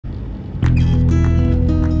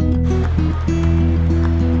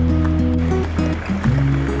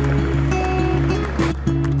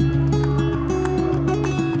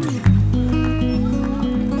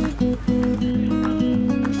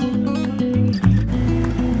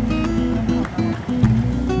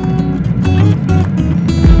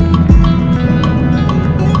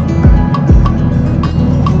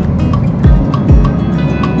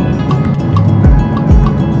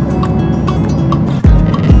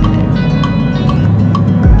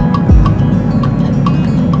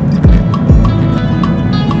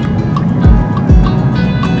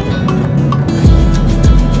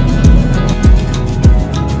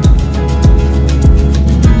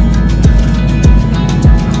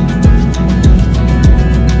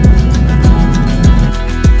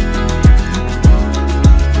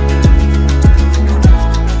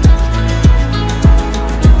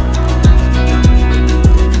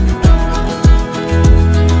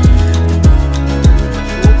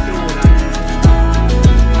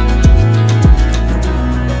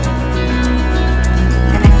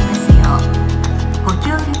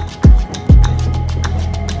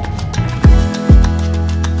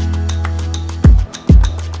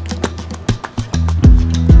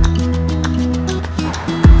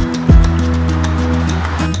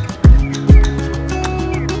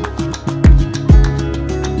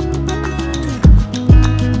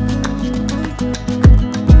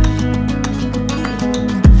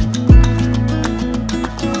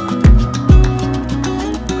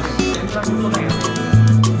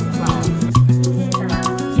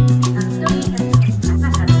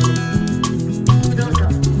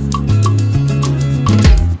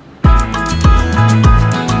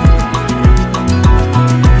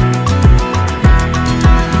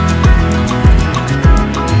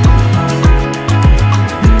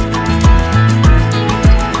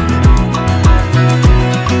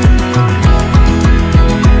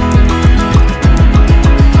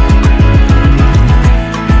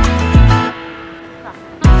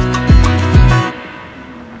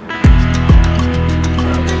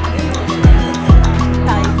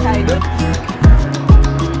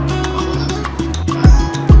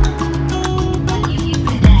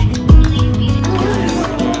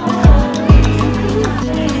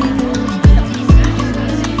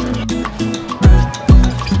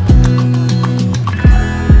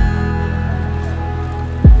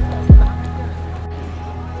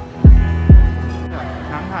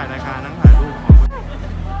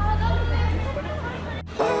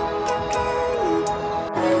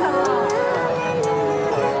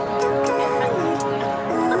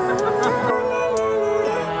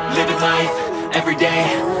life, every day,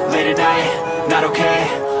 late at night, not okay.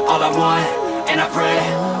 All I want, and I pray,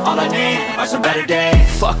 all I need are some better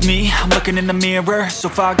days. Fuck me, I'm looking in the mirror, so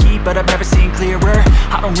foggy, but I've never seen clearer.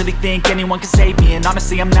 I don't really think anyone can save me, and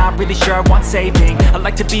honestly I'm not really sure I want saving. I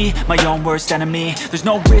like to be my own worst enemy. There's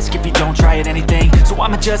no risk if you don't try at anything, so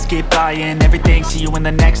I'ma just keep buying everything. See you in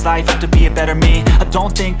the next life, have to be a better me. I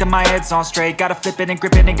don't think that my head's on straight, gotta flip it and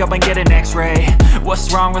grip it and go and get an x-ray.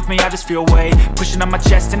 What's wrong with me? I just feel weight pushing on my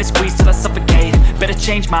chest and it squeezes till I suffocate. Better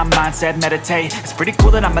change my mindset, meditate. It's pretty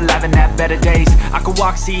cool that I'm alive and have better days. I could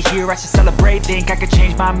walk, see, hear, I should celebrate. Think I could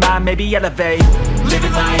change my mind, maybe elevate.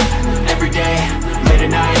 Living life, every day, late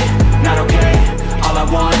at night, not okay. All I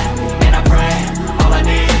want, and I pray, all I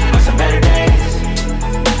need are some better days.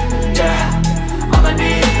 Yeah, all I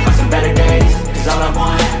need are some better days. Cause all I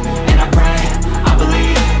want, and I pray, I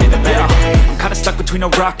believe in the better days. I'm kinda stuck between a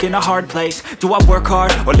rock and a hard place. Do I work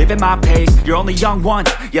hard or live at my pace? You're only young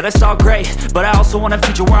once, yeah that's all great, but I also want a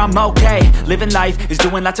future where I'm okay. Living life is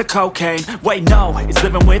doing lots of cocaine. Wait no, it's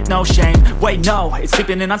living with no shame. Wait no, it's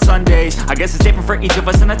sleeping in on Sundays. I guess it's different for each of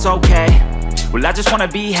us and that's okay. Well I just wanna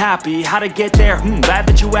be happy, how to get there? Glad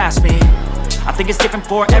that you asked me. I think it's different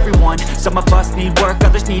for everyone. Some of us need work,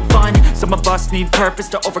 others need fun. Some of us need purpose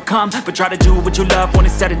to overcome. But try to do what you love when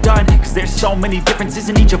it's said and done. Cause there's so many differences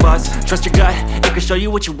in each of us. Trust your gut, it can show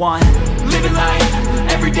you what you want. Living life,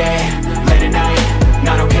 every day, late at night,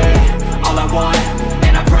 not okay. All I want,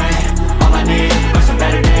 and I pray, all I need are some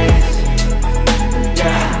better days.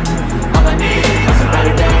 Yeah, all I need are some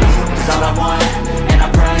better days. Cause all I want, and I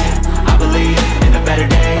pray, I believe in the better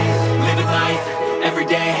days. Living life, every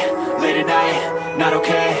day, late at night, not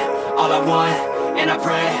okay. All I want, and I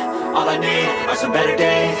pray, all I need are some better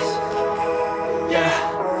days.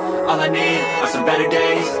 Yeah, all I need are some better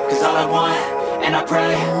days. Cause all I want, and I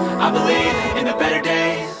pray, I believe in the better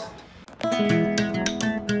days.